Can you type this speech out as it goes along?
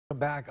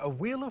Back, a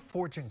Wheel of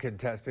Fortune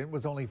contestant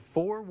was only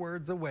 4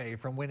 words away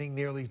from winning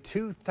nearly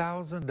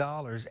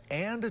 $2,000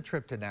 and a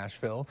trip to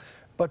Nashville,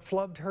 but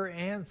flubbed her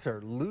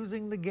answer,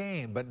 losing the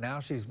game. But now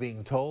she's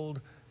being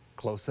told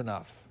close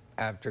enough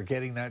after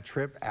getting that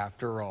trip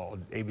after all.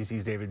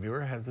 ABC's David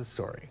Muir has the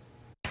story.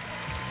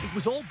 It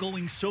was all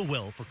going so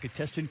well for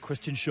contestant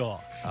Kristen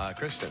Shaw.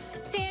 Kristen.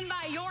 Stand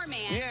by your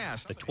man.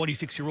 Yes. The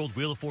 26-year-old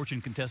Wheel of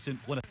Fortune contestant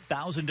won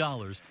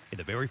 $1,000 in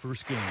the very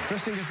first game.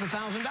 Kristen gets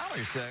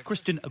 $1,000.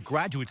 Kristen, a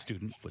graduate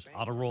student, was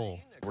on a roll.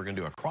 We're going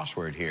to do a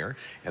crossword here,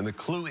 and the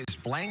clue is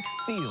blank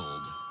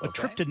field. A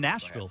trip to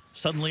Nashville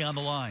suddenly on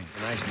the line.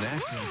 A nice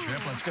Nashville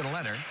trip. Let's get a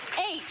letter.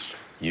 H.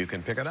 You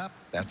can pick it up.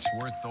 That's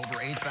worth over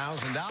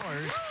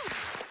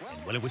 $8,000.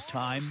 And when it was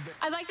time,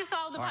 I'd like to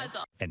solve the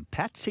puzzle. and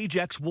Pat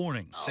Sajak's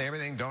warning. Say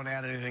everything, don't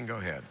add anything, go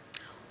ahead.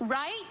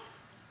 Right,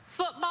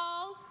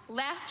 football,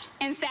 left,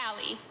 and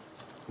Sally.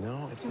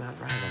 No, it's not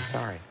right, I'm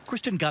sorry.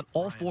 Kristen got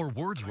all 4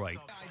 words right,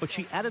 but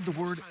she added the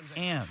word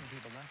and,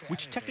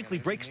 which technically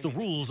breaks the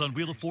rules on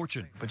Wheel of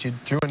Fortune. But you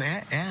threw an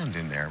and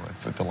in there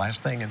with the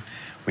last thing, and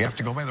we have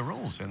to go by the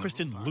rules. And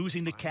Kristen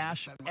losing the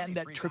cash and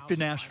that trip to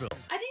Nashville.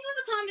 I think it was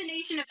a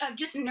combination of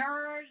just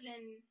nerves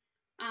and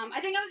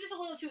I think I was just a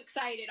little too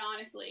excited,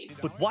 honestly.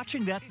 But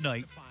watching that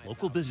night,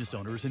 local business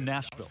owners in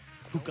Nashville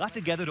who got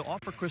together to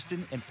offer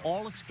Kristen an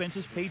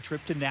all-expenses-paid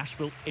trip to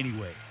Nashville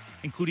anyway,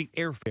 including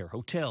airfare,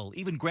 hotel,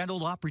 even Grand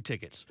Ole Opry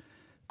tickets.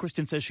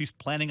 Kristen says she's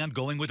planning on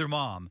going with her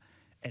mom,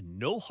 and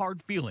no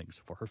hard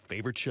feelings for her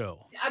favorite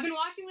show. I've been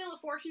watching Wheel of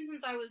Fortune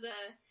since I was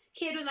a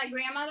kid with my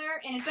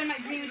grandmother, and it's been my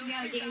dream to be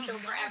on a game show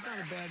forever.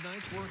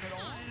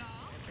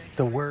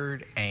 The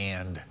word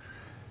and,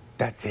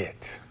 that's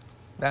it.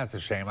 That's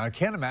a shame. I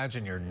can't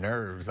imagine your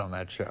nerves on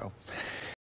that show.